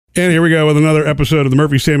And here we go with another episode of the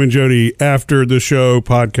Murphy, Sam, and Jody After the Show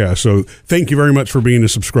podcast. So thank you very much for being a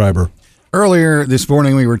subscriber. Earlier this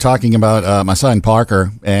morning, we were talking about my son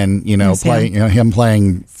Parker and him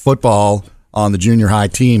playing football on the junior high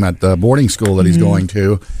team at the boarding school that he's going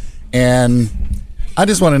to. And I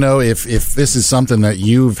just want to know if this is something that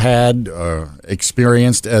you've had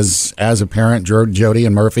experienced as a parent, Jody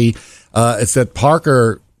and Murphy. It's that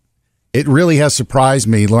Parker. It really has surprised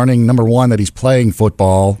me learning, number one, that he's playing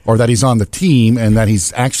football or that he's on the team and that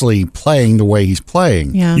he's actually playing the way he's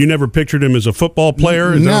playing. Yeah. You never pictured him as a football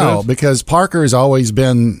player? No, because Parker has always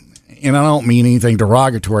been, and I don't mean anything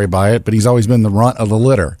derogatory by it, but he's always been the runt of the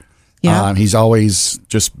litter. Yeah. He's always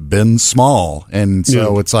just been small. And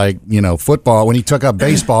so it's like, football, when he took up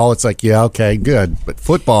baseball, it's like, yeah, okay, good. But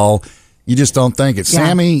football, you just don't think it.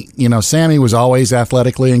 Yeah. Sammy was always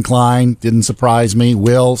athletically inclined. Didn't surprise me.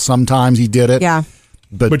 Will, sometimes he did it. Yeah.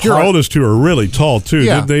 But your oldest two are really tall, too.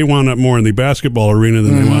 Yeah. They wound up more in the basketball arena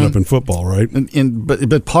than they wound up in football, right?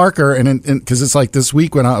 But Parker, and because it's like this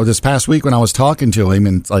past week when I was talking to him,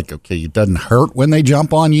 and it's like, okay, it doesn't hurt when they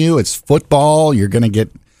jump on you. It's football. You're going to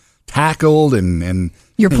get tackled and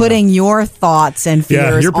you're putting your thoughts and fears onto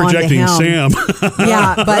him. Yeah, you're projecting Sam.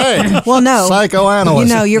 Yeah, but, hey, well, no.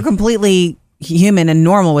 Psychoanalyst. You're completely human and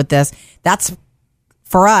normal with this. That's,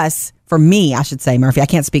 for me, I should say, Murphy, I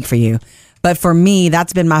can't speak for you, but for me,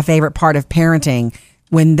 that's been my favorite part of parenting,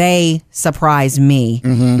 when they surprise me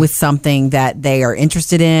with something that they are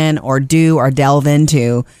interested in or do or delve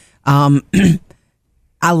into.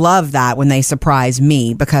 I love that when they surprise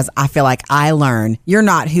me, because I feel like I learn. You're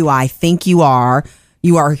not who I think you are.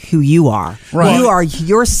 You are who you are. Right. You are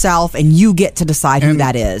yourself, and you get to decide who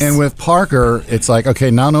that is. And with Parker, it's like, okay,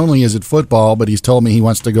 not only is it football, but he's told me he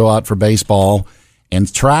wants to go out for baseball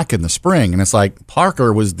and track in the spring. And it's like,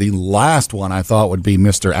 Parker was the last one I thought would be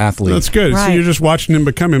Mr. Athlete. That's good. Right. So you're just watching him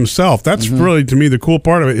become himself. That's really, to me, the cool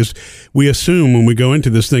part of it is we assume when we go into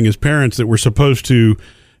this thing as parents that we're supposed to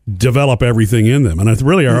develop everything in them, and it's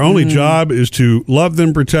really our only job is to love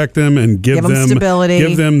them, protect them, and give them stability,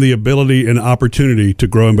 give them the ability and opportunity to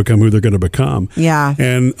grow and become who they're going to become. Yeah.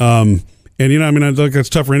 And I think that's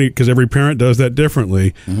tough for because every parent does that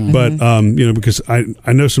differently. But because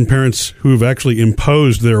I know some parents who've actually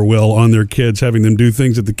imposed their will on their kids, having them do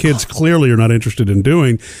ththings that the kids clearly are not interested in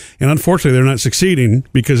doing, and unfortunately they're not succeeding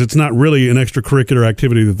because it's not really an extracurricular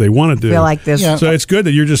activity that they want to do. I feel like this. Yeah. So it's good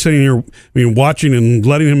that you're just sitting here, watching and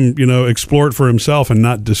letting him, explore it for himself and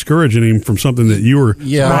not discouraging him from something that you were surprised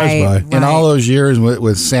by. Right. In all those years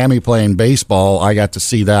with Sammy playing baseball, I got to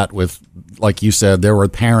see that with. Like you said, there were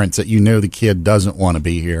parents that the kid doesn't want to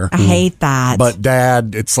be here. I hate that. But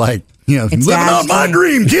Dad, it's like, living out my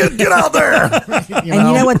dream, kid, get out there. And you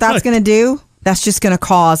know what that's going to do? That's just going to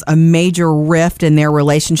cause a major rift in their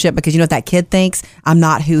relationship, because you know what that kid thinks? I'm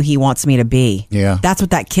not who he wants me to be. Yeah. That's what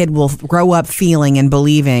that kid will grow up feeling and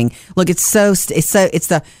believing. Look, it's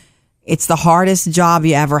the hardest job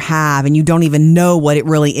you ever have, and you don't even know what it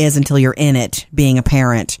really is until you're in it, being a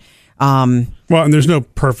parent. Well, and there's no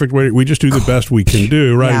perfect way. We just do the best we can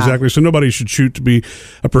do, right? Yeah. Exactly. So nobody should shoot to be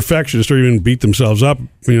a perfectionist or even beat themselves up,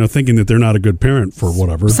 thinking that they're not a good parent for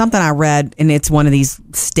whatever. Something I read, and it's one of these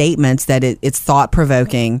statements that it's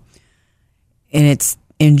thought-provoking, and it's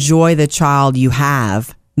enjoy the child you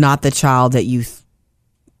have, not the child that you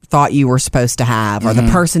thought you were supposed to have, or the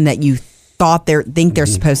person that you think they're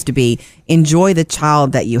supposed to be. Enjoy the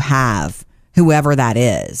child that you have, whoever that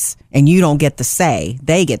is. And you don't get the say.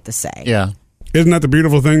 They get the say. Yeah. Isn't that the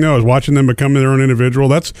beautiful thing, though, is watching them become their own individual?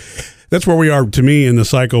 That's where we are, to me, in the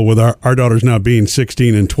cycle with our daughters now being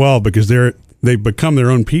 16 and 12, because they've become their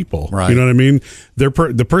own people. Right. You know what I mean?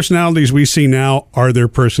 The personalities we see now are their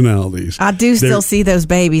personalities. I do still see those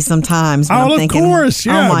babies sometimes. Oh, of course.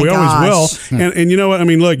 Yeah, we always will. And you know what? I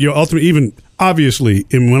mean, look, ultimately, even obviously,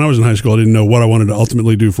 when I was in high school, I didn't know what I wanted to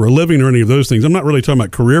ultimately do for a living or any of those things. I'm not really talking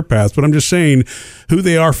about career paths, but I'm just saying who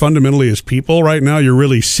they are fundamentally as people right now. You're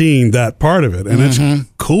really seeing that part of it. And it's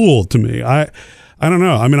cool to me. I don't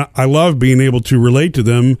know. I mean, I love being able to relate to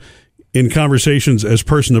them in conversations as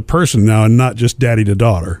person to person now, and not just daddy to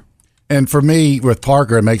daughter. And for me, with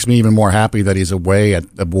Parker, it makes me even more happy that he's away at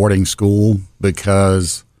a boarding school,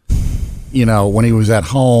 because, when he was at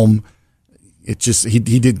home, it just, he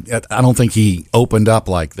did, I don't think he opened up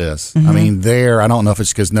like this. I mean, I don't know if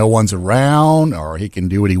it's because no one's around or he can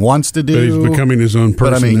do what he wants to do. But he's becoming his own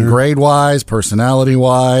person. But I mean, grade-wise,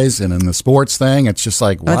 personality-wise, and in the sports thing, it's just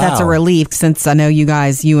like, wow. But that's a relief, since I know you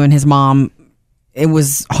and his mom, it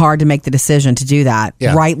was hard to make the decision to do that.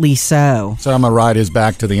 Yeah. Rightly so. So I'm going to ride his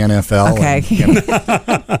back to the NFL. Okay.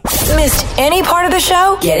 Missed any part of the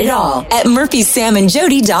show? Get it all at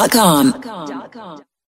murphysamandjody.com.